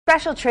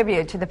special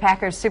tribute to the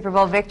Packers' Super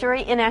Bowl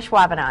victory in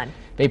Ashwaubenon.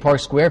 Bay Park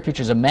Square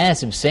features a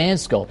massive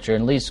sand sculpture,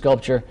 and lead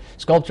sculptor,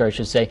 I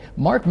should say,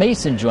 Mark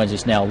Mason joins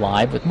us now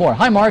live with more.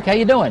 Hi, Mark. How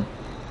you doing?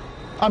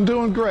 I'm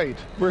doing great.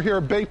 We're here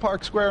at Bay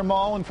Park Square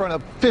Mall in front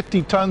of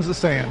 50 tons of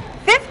sand.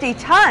 50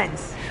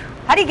 tons?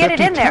 How do you get it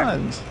in there? 50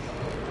 tons.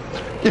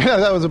 Yeah,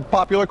 that was a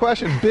popular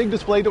question. Big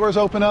display doors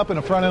open up, and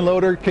a front-end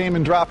loader came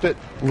and dropped it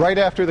right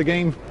after the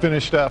game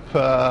finished up,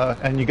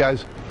 and you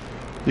guys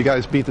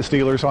beat the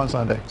Steelers on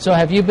Sunday. So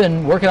have you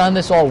been working on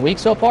this all week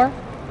so far?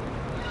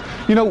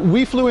 You know,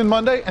 we flew in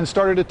Monday and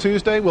started it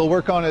Tuesday. We'll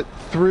work on it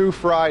through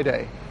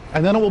Friday,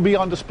 and then it will be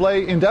on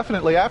display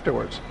indefinitely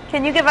afterwards.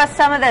 Can you give us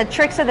some of the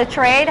tricks of the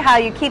trade, how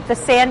you keep the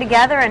sand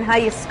together and how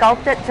you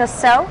sculpt it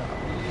just so?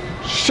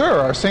 Sure.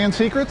 Our sand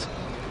secrets?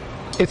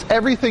 It's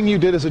everything you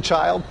did as a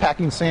child,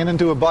 packing sand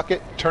into a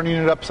bucket, turning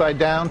it upside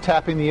down,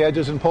 tapping the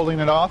edges and pulling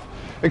it off,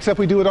 except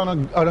we do it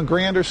on a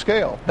grander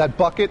scale. That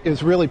bucket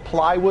is really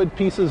plywood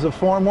pieces of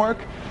formwork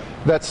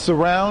that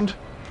surround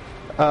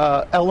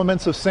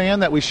elements of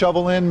sand that we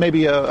shovel in,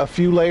 maybe a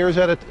few layers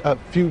at a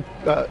few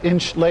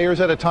inch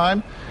layers at a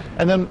time.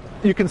 And then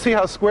you can see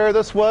how square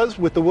this was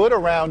with the wood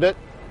around it.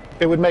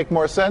 It would make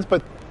more sense,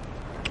 but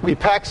we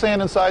pack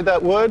sand inside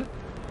that wood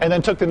and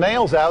then took the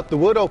nails out. The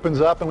wood opens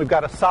up and we've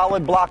got a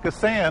solid block of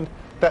sand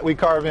that we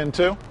carve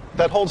into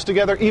that holds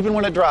together even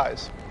when it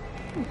dries.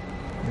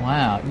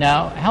 Wow.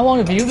 Now, how long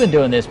have you been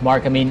doing this,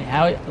 Mark? I mean,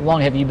 how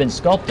long have you been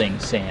sculpting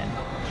sand?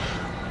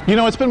 You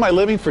know, it's been my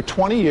living for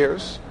 20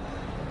 years.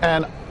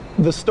 And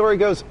the story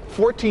goes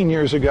 14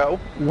 years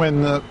ago,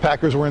 when the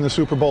Packers were in the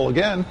Super Bowl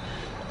again,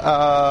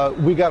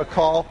 we got a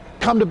call,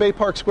 come to Bay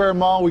Park Square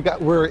Mall,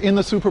 we're in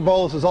the Super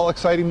Bowl, this is all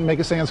exciting, make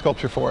a sand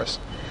sculpture for us.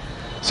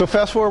 So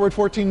fast forward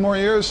 14 more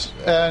years,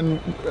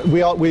 and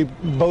we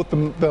both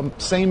the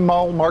same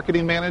mall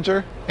marketing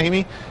manager,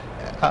 Amy,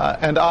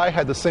 and I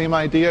had the same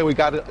idea. We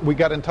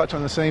got in touch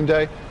on the same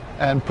day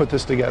and put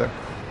this together.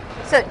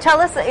 So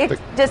tell us,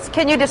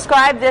 can you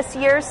describe this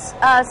year's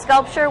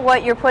sculpture,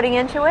 what you're putting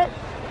into it?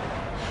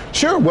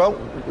 Sure. Well,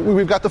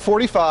 we've got the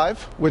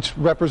 45, which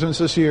represents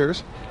this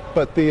year's,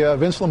 but the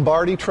Vince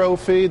Lombardi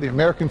trophy, the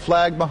American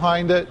flag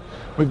behind it.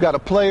 We've got a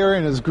player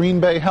in his Green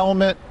Bay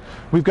helmet.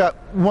 We've got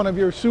one of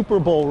your Super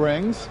Bowl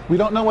rings. We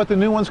don't know what the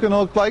new one's going to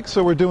look like,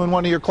 so we're doing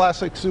one of your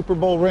classic Super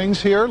Bowl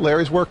rings here.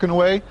 Larry's working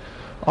away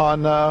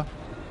on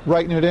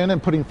writing it in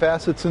and putting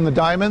facets in the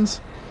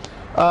diamonds.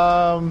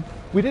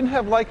 We didn't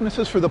have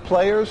likenesses for the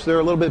players. They're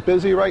a little bit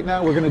busy right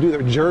now. We're going to do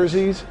their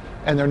jerseys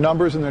and their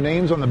numbers and their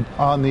names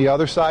on the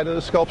other side of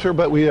the sculpture,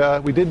 but we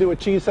did do a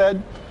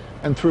cheesehead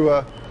and threw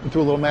a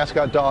little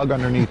mascot dog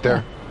underneath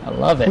there. I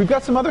love it. We've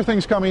got some other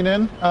things coming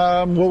in.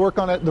 We'll work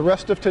on it the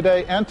rest of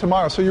today and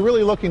tomorrow. So you're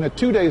really looking at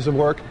 2 days of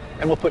work,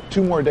 and we'll put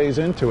 2 more days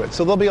into it.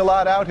 So there'll be a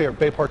lot out here at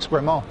Bay Park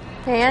Square Mall.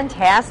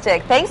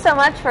 Fantastic. Thanks so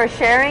much for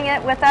sharing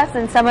it with us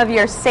and some of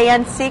your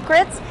sand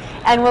secrets.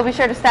 And we'll be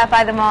sure to stop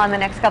by the mall in the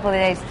next couple of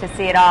days to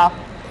see it all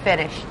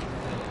finished.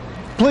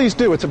 Please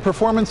do. It's a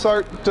performance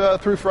art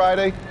through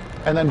Friday,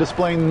 and then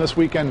displaying this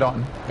weekend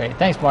on. Great.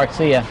 Thanks, Mark.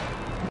 See ya.